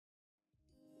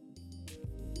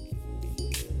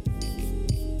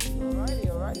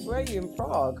Where are you, in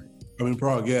Prague? I'm in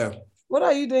Prague, yeah. What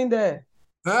are you doing there?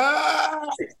 Ah!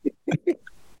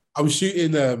 I'm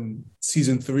shooting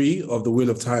season 3 of The Wheel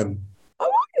of Time.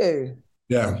 Oh, are you?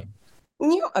 Yeah.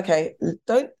 Okay,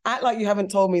 don't act like you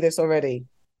haven't told me this already.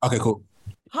 Okay, cool.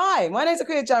 Hi, my name's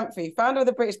Akemnji Jamfi, founder of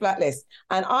the British Blacklist,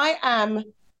 and I am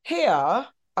here.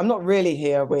 I'm not really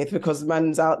here because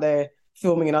man's out there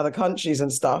filming in other countries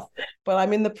and stuff, but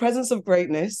I'm in the presence of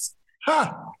greatness.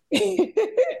 Ha!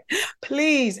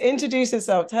 Please introduce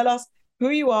yourself. Tell us who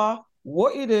you are,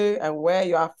 what you do, and where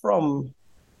you are from.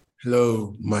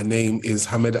 Hello, my name is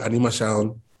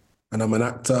Animashaun, and I'm an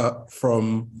actor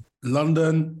from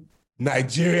London,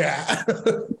 Nigeria.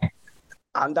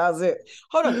 And that's it.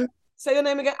 Hold on. Say your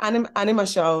name again.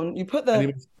 Animashaun. You put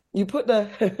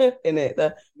the in it.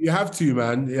 You have to,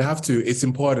 man. You have to. It's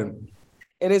important.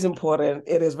 It is important.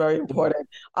 It is very important.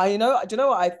 Do you know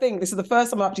what I think? This is the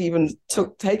first time I've actually even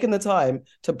taken the time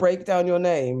to break down your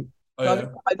name. Oh, yeah.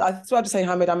 I still have to say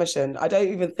Hamid Amishan. I don't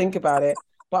even think about it.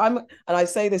 But I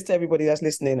say this to everybody that's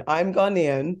listening. I'm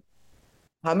Ghanaian.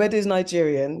 Hamid is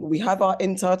Nigerian. We have our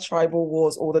inter-tribal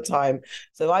wars all the time.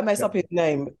 So if I mess up his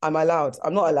name, I'm allowed.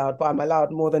 I'm not allowed, but I'm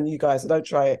allowed more than you guys. So don't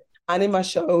try it.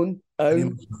 Animashaun.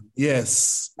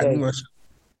 Yes. Yes.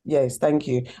 Yes, thank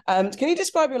you. Can you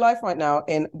describe your life right now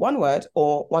in one word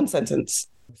or one sentence?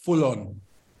 Full on.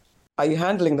 Are you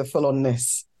handling the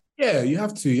full-onness? Yeah, you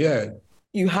have to, yeah.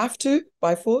 You have to,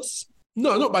 by force?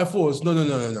 No, not by force.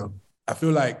 No. I feel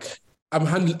like I'm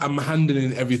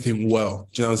handling everything well.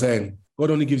 Do you know what I'm saying? God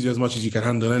only gives you as much as you can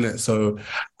handle, innit? So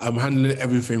I'm handling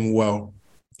everything well.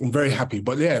 I'm very happy.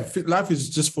 But yeah, life is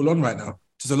just full on right now.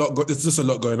 There's just a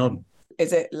lot going on.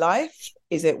 Is it life?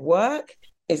 Is it work?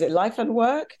 Is it life and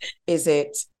work? Is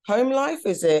it home life?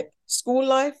 Is it school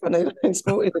life? I know in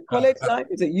school. Is it college life?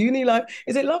 Is it uni life?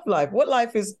 Is it love life? What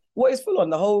is full on?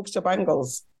 The whole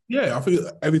shebangles? Yeah, I think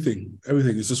everything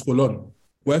is just full on.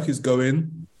 Work is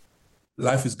going,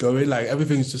 life is going, like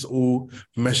everything's just all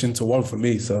meshed into one for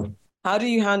me. So how do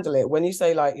you handle it? When you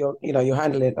say like you're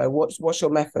handling it, like what's your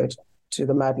method to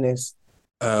the madness?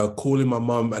 Calling my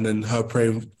mum and then her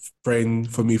praying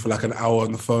for me for like an hour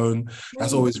on the phone.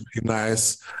 That's always really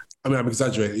nice. I mean, I'm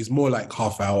exaggerating. It's more like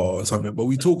half hour or something, but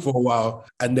we talk for a while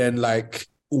and then like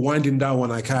winding down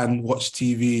when I can, watch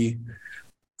TV.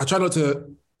 I try not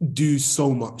to do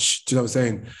so much. Do you know what I'm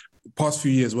saying? The past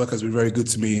few years, work has been very good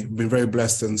to me. I've been very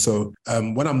blessed. And so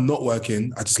when I'm not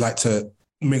working, I just like to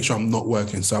make sure I'm not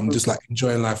working. So I'm just like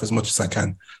enjoying life as much as I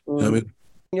can. You know what I mean?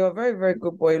 You're a very, very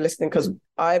good boy listening, because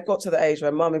I've got to the age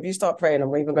where, Mum, if you start praying,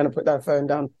 I'm even going to put that phone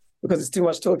down because it's too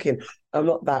much talking. I'm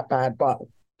not that bad, but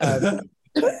that's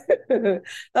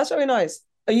very nice.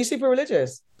 Are you super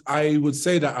religious? I would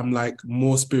say that I'm like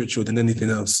more spiritual than anything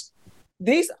else.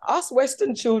 Us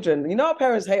Western children, our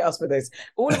parents hate us for this.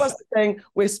 All of us are saying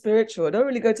we're spiritual. I don't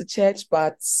really go to church,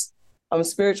 but I'm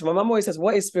spiritual. My mum always says,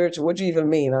 what is spiritual? What do you even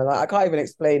mean? I'm like, I can't even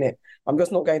explain it. I'm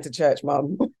just not going to church,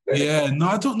 Mum. Yeah, no,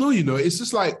 I don't know, It's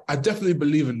just like, I definitely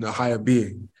believe in the higher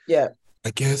being. Yeah.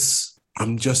 I guess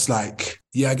I'm just like,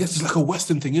 I guess it's like a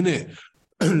Western thing, innit?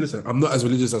 Listen, I'm not as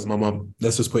religious as my mum.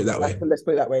 Let's just put it that way. Let's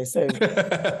put it that way. So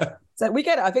we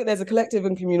get it. I think there's a collective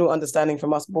and communal understanding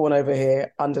from us born over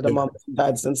here under the mums and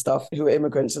dads and stuff who are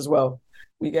immigrants as well.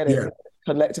 We get it. Yeah.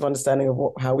 Collective understanding of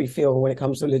how we feel when it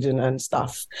comes to religion and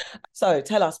stuff. So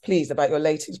tell us, please, about your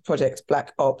latest project,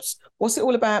 Black Ops. What's it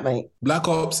all about, mate? Black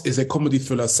Ops is a comedy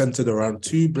thriller centered around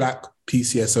 2 Black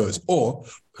PCSOs, or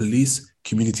Police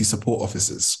Community Support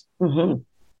Officers,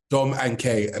 Dom and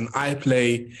Kay, and I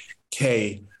play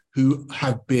Kay, who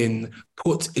have been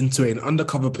put into an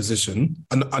undercover position,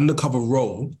 an undercover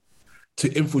role,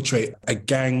 to infiltrate a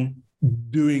gang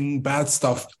doing bad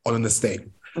stuff on an estate.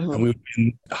 And we've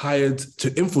been hired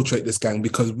to infiltrate this gang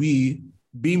because we,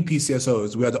 being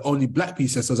PCSOs, we are the only Black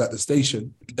PCSOs at the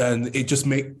station. And it just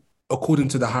according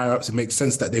to the higher-ups, it makes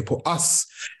sense that they put us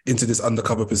into this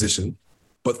undercover position.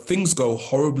 But things go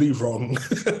horribly wrong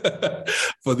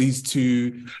for these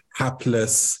 2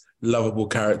 hapless, lovable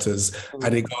characters.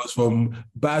 And it goes from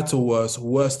bad to worse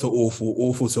to awful,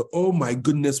 awful to, oh my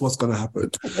goodness, what's going to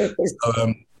happen?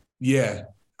 So,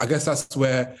 I guess that's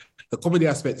where the comedy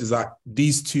aspect is that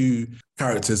these 2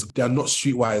 characters, they are not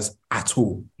streetwise at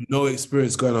all. No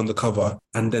experience going undercover.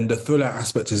 And then the thriller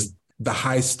aspect is the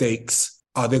high stakes.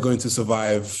 Are they going to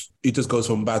survive? It just goes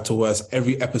from bad to worse.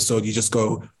 Every episode, you just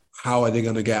go, how are they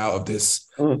going to get out of this?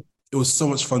 It was so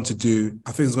much fun to do.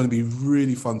 I think it's going to be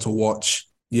really fun to watch.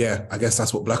 Yeah, I guess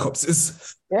that's what Black Ops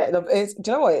is. Yeah, do you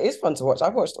know what? It is fun to watch.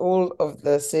 I've watched all of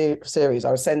the series.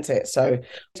 I was sent it. So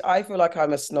I feel like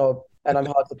I'm a snob and I'm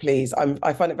hard to please.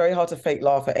 I find it very hard to fake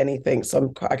laugh at anything,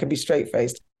 so I can be straight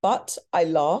faced. But I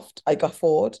laughed, I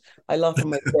guffawed, I laughed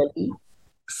from my belly.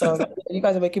 So you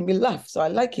guys are making me laugh, so I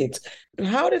like it.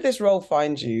 How did this role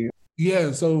find you?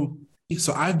 Yeah, so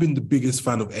I've been the biggest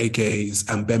fan of AKs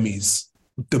and Bemis,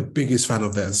 the biggest fan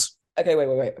of theirs. Okay,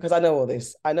 wait, because I know all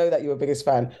this. I know that you're a biggest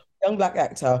fan. Young Black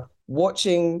actor,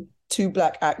 watching two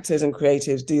Black actors and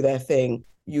creatives do their thing.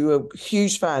 You were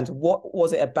huge fans. What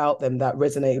was it about them that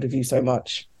resonated with you so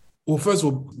much? Well, first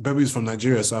of all, Bemi's from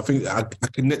Nigeria, so I think I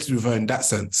connected with her in that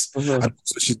sense. Mm-hmm. And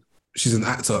also she's an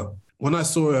actor. When I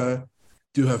saw her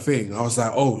do her thing, I was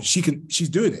like, oh, she's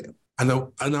doing it. And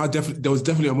there was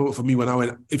definitely a moment for me when I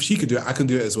went, if she could do it, I can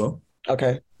do it as well.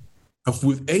 Okay. And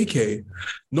with AK,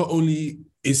 not only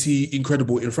is he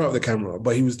incredible in front of the camera,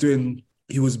 but he was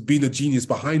being a genius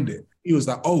behind it. He was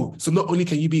like, oh, so not only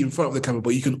can you be in front of the camera,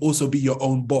 but you can also be your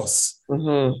own boss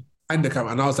behind the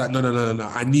camera. And I was like,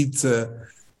 no. I need to,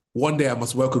 one day I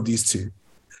must work with these two.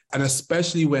 And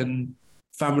especially when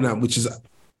Faminam, which is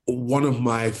one of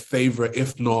my favorite,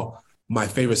 if not my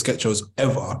favorite sketch shows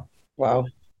ever. Wow.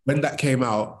 When that came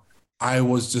out, I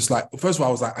was just like, first of all,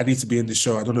 I was like, I need to be in this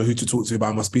show. I don't know who to talk to, but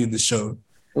I must be in this show.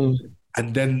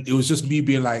 And then it was just me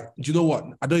being like, do you know what?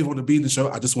 I don't even want to be in the show.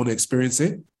 I just want to experience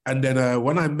it. And then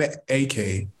when I met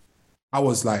AK, I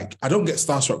was like, I don't get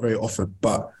starstruck very often,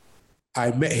 but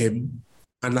I met him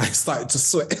and I started to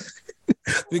sweat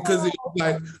because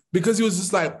he was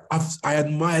just like, I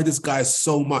admire this guy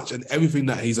so much and everything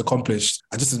that he's accomplished.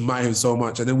 I just admire him so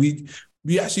much. And then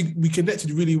we connected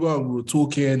really well. We were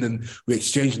talking and we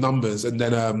exchanged numbers. And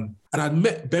then and I'd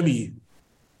met Bemi,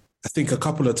 I think, a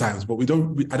couple of times, but I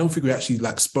don't think we actually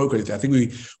like spoke or anything. I think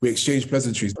we exchanged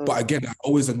pleasantries. But again, I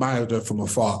always admired her from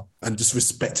afar and just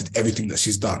respected everything that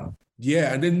she's done.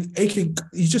 Yeah, and then AK,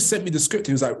 he just sent me the script.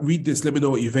 He was like, read this, let me know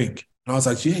what you think. And I was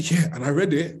like, yeah. And I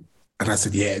read it and I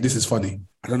said, yeah, this is funny.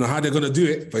 I don't know how they're going to do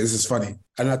it, but this is funny.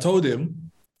 And I told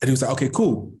him and he was like, okay,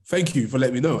 cool. Thank you for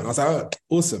letting me know. And I was like,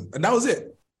 oh, awesome. And that was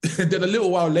it. And then a little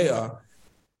while later,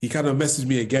 he kind of messaged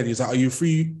me again. He was like, are you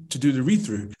free to do the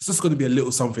read-through? It's just going to be a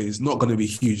little something. It's not going to be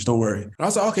huge. Don't worry. And I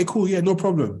was like, okay, cool. Yeah, no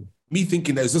problem. Me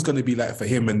thinking that it's just going to be like for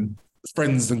him and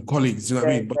friends and colleagues, you know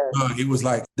what I mean? But it was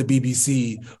like the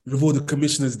BBC with all the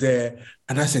commissioners there.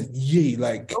 And I said, yay,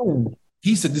 like,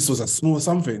 he said this was a small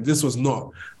something. This was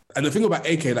not. And the thing about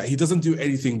AK, like, he doesn't do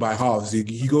anything by halves.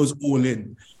 He goes all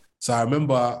in. So I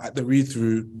remember at the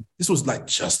read-through, this was like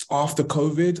just after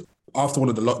COVID, after one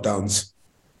of the lockdowns.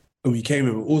 And we came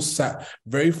in, we all sat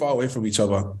very far away from each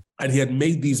other. And he had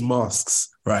made these masks,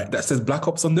 right, that says Black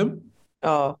Ops on them.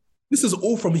 Oh. This is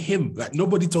all from him. Like,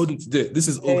 nobody told him to do it. This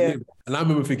is all him. And I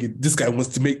remember thinking, this guy wants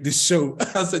to make this show.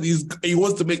 I said, he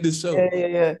wants to make this show.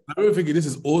 Yeah. I remember thinking, this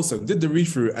is awesome. Did the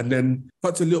read-through. And then,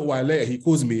 cut to a little while later, he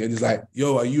calls me and he's like,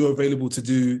 yo, are you available to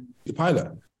do the pilot?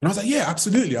 And I was like, yeah,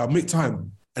 absolutely. I'll make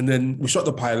time. And then we shot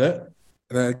the pilot.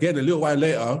 And then again, a little while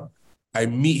later, I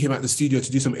meet him at the studio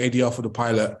to do some ADR for the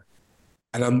pilot.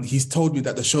 And he's told me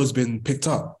that the show's been picked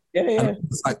up. Yeah. And I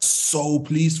was like so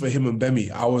pleased for him and Bemi.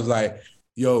 I was like,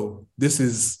 yo, this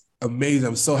is amazing.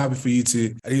 I'm so happy for you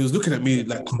two. And he was looking at me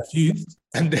like confused.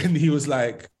 And then he was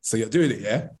like, so you're doing it,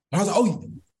 yeah? And I was like,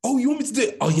 oh, you want me to do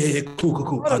it? Oh, yeah, cool.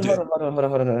 Hold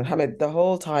on. Hamid, the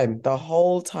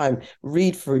whole time,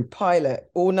 read through, pilot,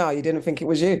 all now, you didn't think it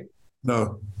was you?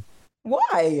 No.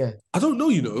 Why? I don't know,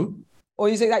 you know. Or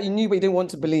you say that you knew but you didn't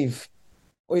want to believe?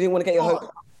 Or you didn't want to get your hope?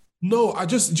 No,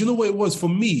 do you know what it was? For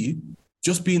me,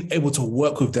 just being able to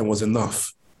work with them was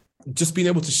enough. Just being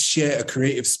able to share a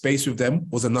creative space with them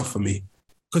was enough for me.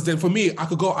 Because then for me, I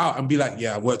could go out and be like,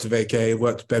 yeah, I worked with AK,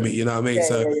 worked with Bemi, you know what I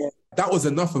mean? That was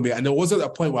enough for me. And there wasn't a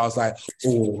point where I was like,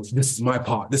 oh, this is my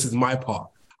part.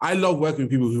 I love working with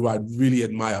people who I really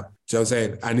admire. Do you know what I'm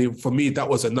saying? And for me, that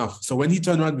was enough. So when he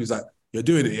turned around and he was like, you're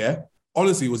doing it, yeah?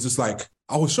 Honestly, it was just like,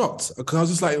 I was shocked because I was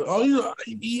just like, oh, you know,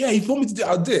 yeah, he told me to do it,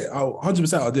 I'll do it.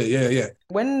 100% I'll do it, yeah.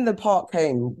 When the part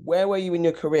came, where were you in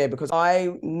your career? Because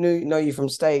I know you from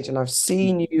stage and I've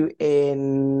seen you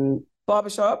in Barber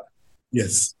Shop.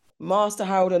 Yes. Master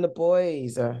Harold and the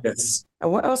Boys. Yes.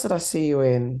 And what else did I see you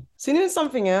in? Seen you in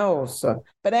something else.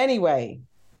 But anyway,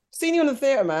 seen you in the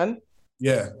theatre, man.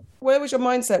 Yeah. Where was your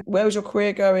mindset? Where was your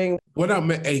career going? When I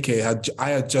met AK, I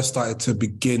had just started to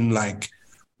begin like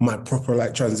my proper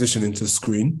like transition into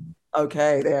screen.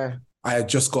 Okay, yeah. I had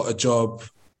just got a job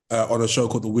on a show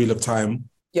called The Wheel of Time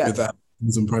with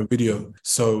Amazon Prime Video.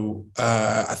 So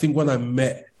I think when I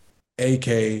met AK,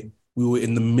 we were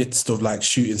in the midst of like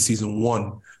shooting season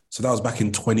 1. So that was back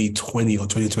in 2020 or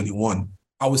 2021.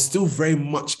 I was still very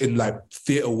much in like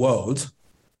theatre world,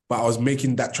 but I was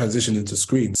making that transition into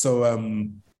screen. So,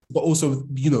 but also,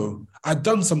 you know, I'd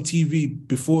done some TV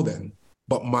before then,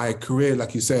 but my career,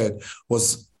 like you said,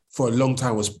 was for a long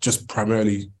time was just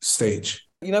primarily stage.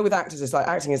 You know, with actors, it's like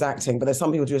acting is acting, but there's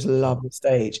some people who just love the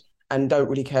stage and don't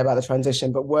really care about the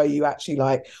transition. But were you actually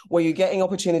like, were you getting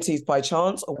opportunities by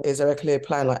chance, or is there a clear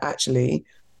plan, like actually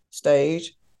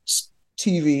stage,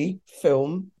 TV,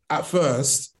 film? At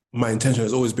first, my intention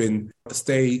has always been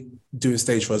stay doing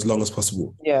stage for as long as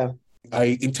possible. Yeah.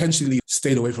 I intentionally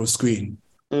stayed away from screen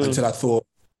until I thought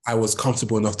I was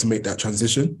comfortable enough to make that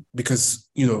transition, because,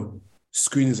 you know,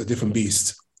 screen is a different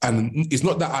beast. And it's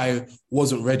not that I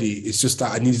wasn't ready. It's just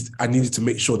that I needed to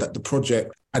make sure that the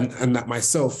project and that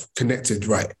myself connected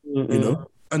right, you know?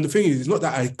 And the thing is, it's not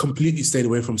that I completely stayed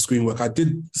away from screen work. I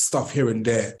did stuff here and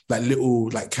there, like little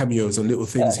like cameos and little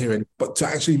things here and, but to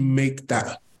actually make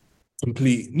that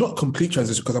not complete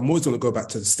transition, because I'm always going to go back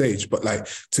to the stage, but like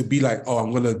to be like, oh,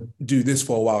 I'm going to do this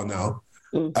for a while now.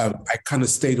 I kind of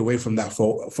stayed away from that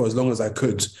for as long as I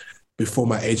could before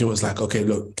my agent was like, okay,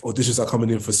 look, auditions are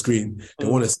coming in for screen. They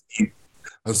want to see you.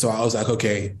 And so I was like,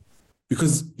 okay,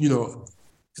 because, you know,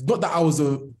 it's not that I was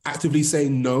actively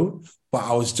saying no, but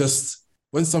I was just,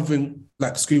 when something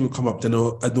like screen would come up, then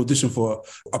an audition for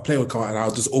a play would come out and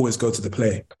I'll just always go to the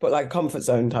play. But like comfort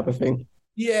zone type of thing.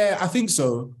 Yeah, I think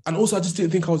so. And also I just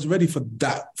didn't think I was ready for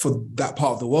that part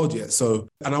of the world yet. So,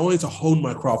 and I wanted to hone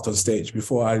my craft on stage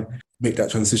before I make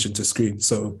that transition to screen.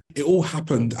 So it all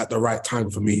happened at the right time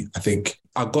for me, I think.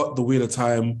 I got the Wheel of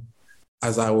Time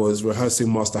as I was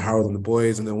rehearsing Master Harold and the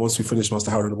Boys. And then once we finished Master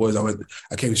Harold and the Boys,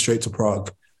 I came straight to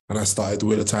Prague and I started the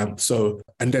Wheel of Time. So,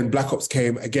 and then Black Ops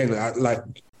came again at like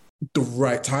the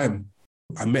right time.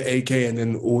 I met AK and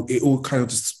then it all kind of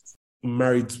just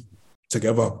married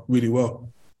together really well.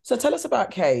 So tell us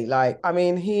about Kay. Like, I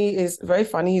mean, he is very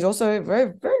funny. He's also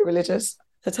very, very religious.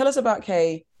 So tell us about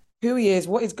Kay, who he is,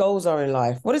 what his goals are in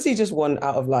life. What does he just want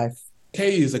out of life?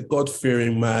 Kay is a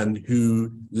God-fearing man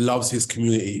who loves his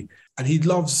community and he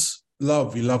loves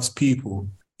love. He loves people.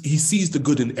 He sees the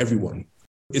good in everyone.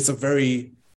 It's a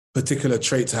very particular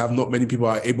trait to have. Not many people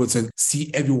are able to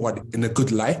see everyone in a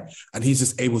good light, and he's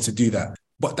just able to do that.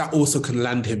 But that also can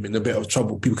land him in a bit of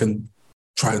trouble. People can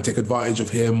try and take advantage of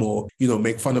him or, you know,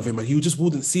 make fun of him, and he just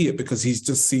wouldn't see it because he's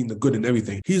just seen the good in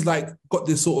everything. He's like got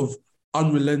this sort of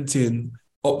unrelenting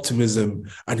optimism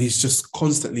and he's just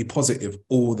constantly positive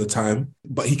all the time,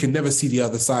 but he can never see the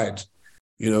other side,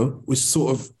 you know, which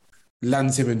sort of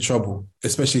lands him in trouble,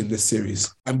 especially in this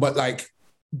series. But like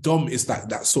Dom is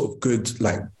that sort of good,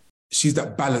 like she's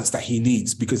that balance that he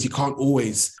needs, because he can't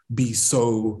always be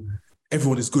so,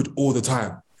 everyone is good all the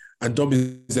time. And Dom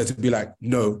is there to be like,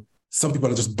 no, some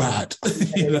people are just bad.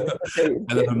 You know?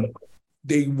 And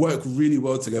they work really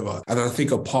well together. And I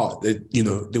think apart, you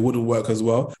know, they wouldn't work as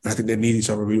well. And I think they need each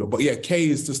other really well. But yeah, Kay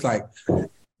is just like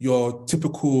your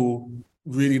typical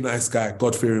really nice guy,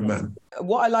 God-fearing man.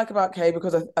 What I like about Kay,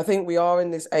 because I think we are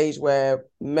in this age where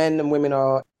men and women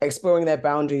are exploring their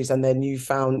boundaries and their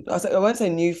newfound, I won't say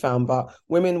newfound, but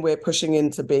women, we're pushing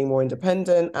into being more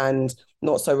independent and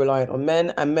not so reliant on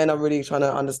men. And men are really trying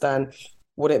to understand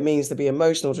what it means to be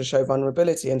emotional, to show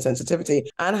vulnerability and sensitivity,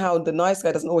 and how the nice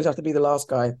guy doesn't always have to be the last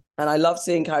guy. And I love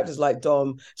seeing characters like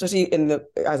Dom, especially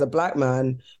as a Black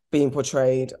man being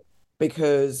portrayed,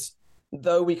 because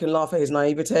though we can laugh at his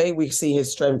naivete, we see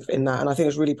his strength in that. And I think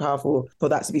it's really powerful for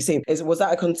that to be seen. Was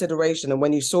that a consideration? And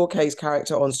when you saw Kay's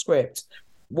character on script,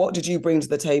 what did you bring to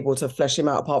the table to flesh him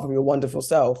out apart from your wonderful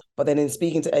self? But then in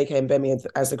speaking to AK and Gbemi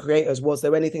as the creators, was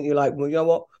there anything you're like, well, you know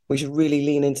what? We should really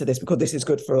lean into this because this is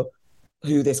good for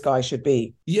who this guy should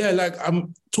be? Yeah, like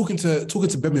I'm talking to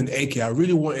Gbemi and AK, I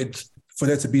really wanted for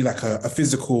there to be like a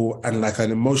physical and like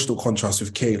an emotional contrast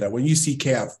with Kay. Like when you see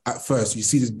Kay at first, you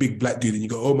see this big Black dude and you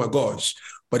go, oh my gosh.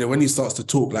 But then when he starts to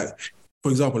talk, like, for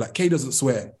example, like Kay doesn't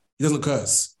swear, he doesn't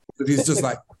curse. He's just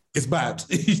like, it's bad.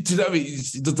 Do you know what I mean? He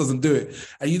just doesn't do it.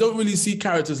 And you don't really see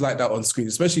characters like that on screen,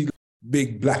 especially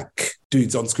big Black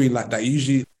dudes on screen like that.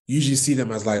 You usually see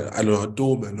them as like, I don't know, a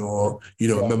doorman or, you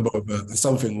know, a member of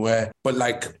something where, but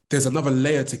like there's another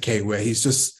layer to Kay where he's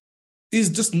just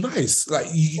nice. Like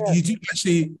you do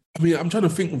actually, I mean, I'm trying to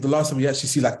think of the last time you actually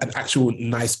see like an actual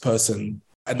nice person,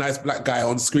 a nice Black guy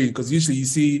on screen, because usually you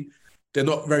see they're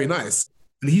not very nice.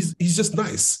 And he's just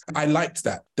nice. I liked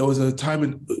that. There was a time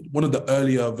in one of the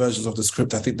earlier versions of the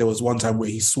script, I think there was one time where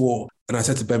he swore. And I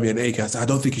said to Gbemi and AK, I said, I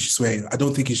don't think he should swear. I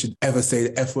don't think he should ever say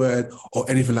the F word or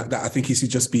anything like that. I think he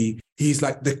should just he's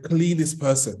like the cleanest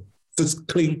person. Just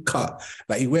clean cut.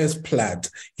 Like he wears plaid,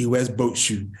 he wears boat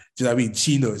shoe. Do you know what I mean?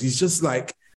 Chinos. He's just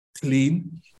like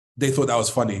clean. They thought that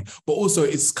was funny. But also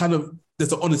it's kind of,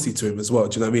 there's an honesty to him as well.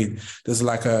 Do you know what I mean? There's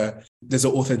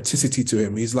an authenticity to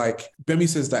him. He's like, Gbemi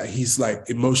says that he's like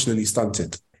emotionally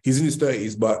stunted. He's in his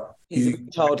 30s, but he's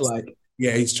childlike.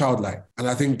 Yeah, he's childlike. And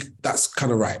I think that's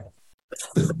kind of right.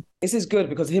 This is good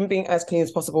because him being as clean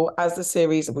as possible as the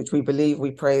series, which we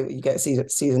pray that you get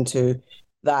season 2,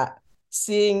 that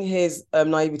seeing his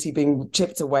naivety being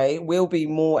chipped away, we'll be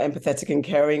more empathetic and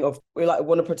caring of, we like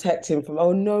want to protect him from,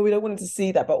 oh no, we don't want him to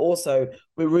see that, but also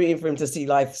we're rooting for him to see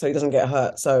life so he doesn't get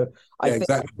hurt. So I think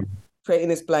exactly. Creating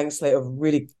this blank slate of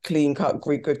really clean cut,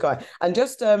 Greek good guy. And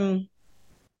just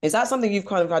is that something you've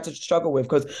kind of had to struggle with?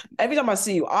 Because every time I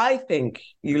see you, I think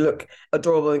you look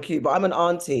adorable and cute, but I'm an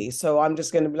auntie, so I'm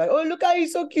just going to be like, oh, look how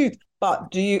he's so cute. But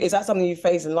is that something you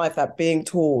face in life, that being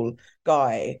tall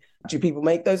guy? Do people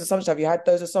make those assumptions? Have you had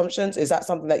those assumptions? Is that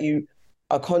something that you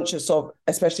are conscious of,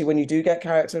 especially when you do get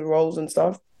character roles and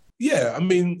stuff? Yeah, I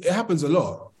mean, it happens a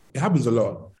lot.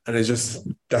 And that's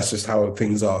just how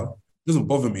things are. It doesn't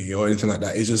bother me or anything like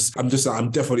that. It's just I'm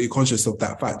definitely conscious of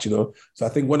that fact, you know. So I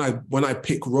think when I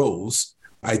pick roles,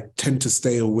 I tend to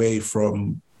stay away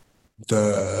from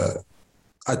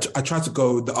I try to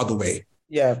go the other way.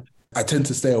 Yeah. I tend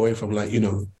to stay away from, like, you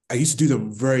know, I used to do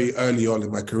them very early on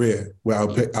in my career where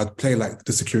I'd play like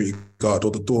the security guard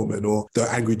or the doorman or the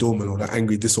angry doorman or the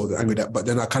angry this or the angry that. But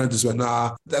then I kind of just went,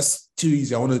 nah, that's too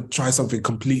easy. I want to try something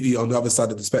completely on the other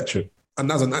side of the spectrum. And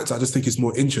as an actor, I just think it's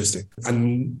more interesting.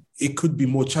 And it could be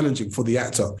more challenging for the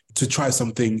actor to try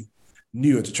something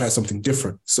new and to try something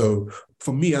different. So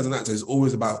for me as an actor, it's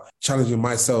always about challenging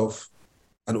myself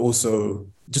and also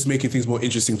just making things more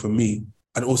interesting for me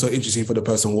and also interesting for the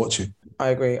person watching. I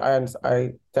agree. I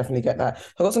definitely get that.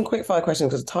 I've got some quick fire questions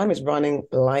because time is running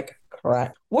like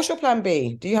crap. What's your plan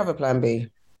B? Do you have a plan B?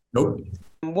 Nope.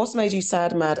 What's made you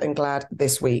sad, mad, and glad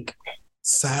this week?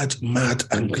 Sad, mad,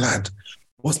 and glad.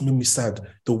 What's made me sad?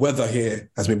 The weather here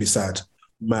has made me sad,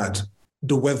 mad.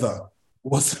 The weather.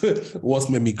 What's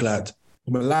made me glad?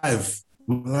 I'm alive.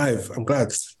 I'm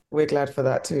glad. We're glad for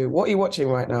that too. What are you watching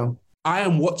right now? I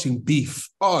am watching Beef.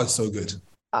 Oh, it's so good.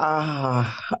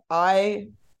 I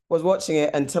was watching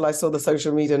it until I saw the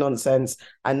social media nonsense,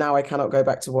 and now I cannot go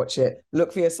back to watch it.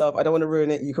 Look for yourself. I don't want to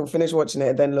ruin it. You can finish watching it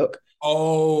and then look.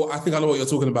 Oh, I think I know what you're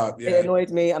talking about. Yeah. It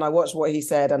annoyed me, and I watched what he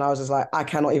said, and I was just like, I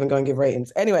cannot even go and give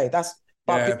ratings. Anyway,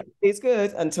 it's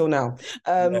good until now.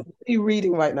 What are you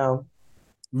reading right now?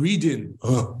 Reading?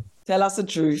 Tell us the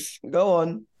truth. Go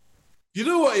on. You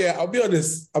know what? Yeah, I'll be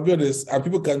honest. And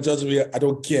people can judge me. I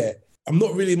don't care. I'm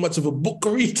not really much of a book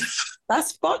reader.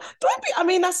 That's fun.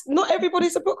 That's not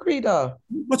everybody's a book reader.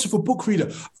 Much of a book reader.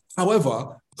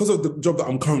 However, because of the job that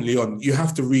I'm currently on, you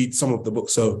have to read some of the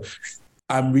books. So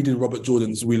I'm reading Robert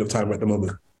Jordan's Wheel of Time at the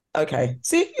moment. Okay.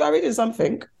 See, you are reading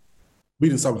something.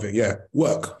 Reading something, yeah.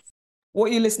 Work.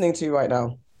 What are you listening to right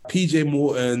now? PJ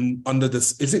Morton,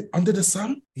 is it Under the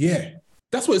Sun? Yeah.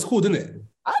 That's what it's called, isn't it?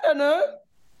 I don't know.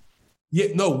 Yeah,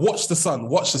 no, Watch the Sun.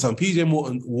 PJ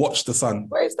Morton, Watch the Sun.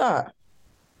 Where is that?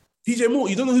 PJ Morton,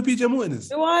 you don't know who PJ Morton is?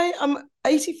 Do I? I'm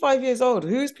 85 years old.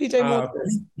 Who's PJ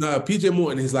Morton? No, PJ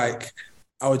Morton is like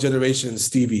our generation's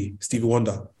Stevie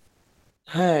Wonder.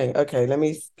 Hey, okay, let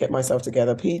me get myself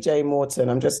together. PJ Morton,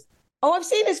 I've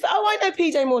seen this. Oh, I know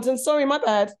PJ Morton. Sorry, my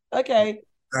bad. Okay.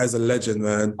 That is a legend,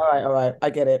 man. All right. I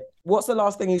get it. What's the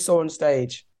last thing you saw on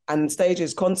stage? And stage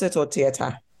is concert or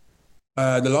theatre?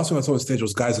 The last thing I saw on stage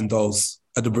was Guys and Dolls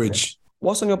at the Bridge.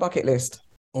 What's on your bucket list?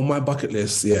 On my bucket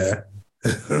list, yeah.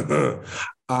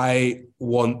 I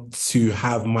want to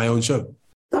have my own show.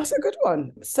 That's a good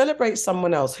one. Celebrate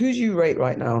someone else. Who do you rate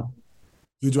right now?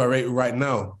 Who do I rate right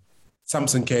now?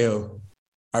 Samson KO.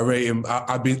 I rate him.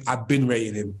 I've been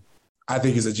rating him. I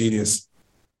think he's a genius.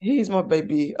 He's my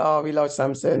baby. Oh, we love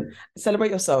Samson.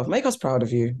 Celebrate yourself. Make us proud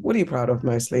of you. What are you proud of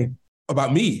mostly?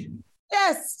 About me?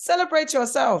 Yes, celebrate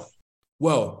yourself.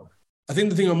 Well, I think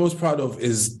the thing I'm most proud of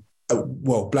is,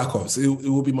 Black Ops. It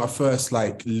will be my first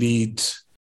lead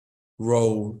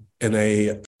role in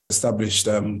a established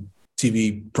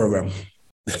TV program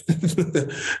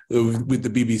with the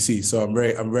BBC. So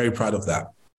I'm very proud of that.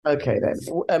 Okay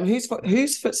then.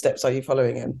 Whose footsteps are you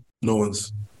following in? No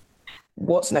one's.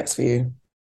 What's next for you?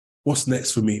 What's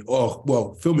next for me? Oh,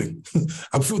 well, filming.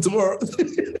 I'm filming tomorrow.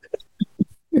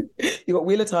 You got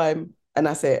Wheel of Time, and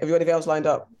that's it. Have you got anything else lined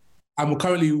up? I'm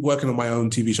currently working on my own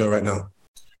TV show right now.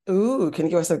 Ooh, can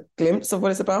you give us a glimpse of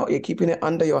what it's about? You're keeping it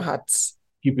under your hats.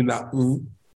 Keeping that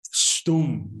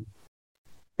stum.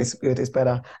 It's good, it's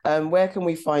better. Where can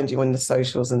we find you on the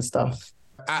socials and stuff?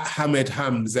 At Hamed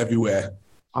Hams everywhere.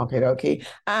 Okay.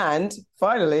 And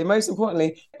finally, most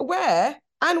importantly, where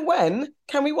and when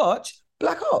can we watch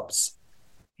Black Ops?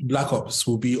 Black Ops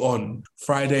will be on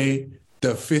Friday,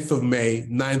 the 5th of May,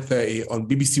 9:30 on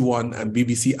BBC One and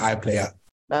BBC iPlayer.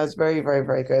 That was very, very,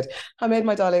 very good. Hamid,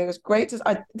 my darling, it was great. This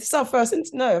is our first.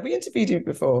 No, have we interviewed you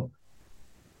before?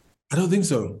 I don't think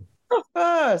so. Our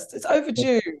first. It's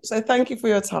overdue. So thank you for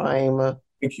your time.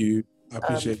 Thank you. I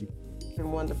appreciate it. It's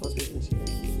been wonderful speaking to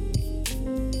you.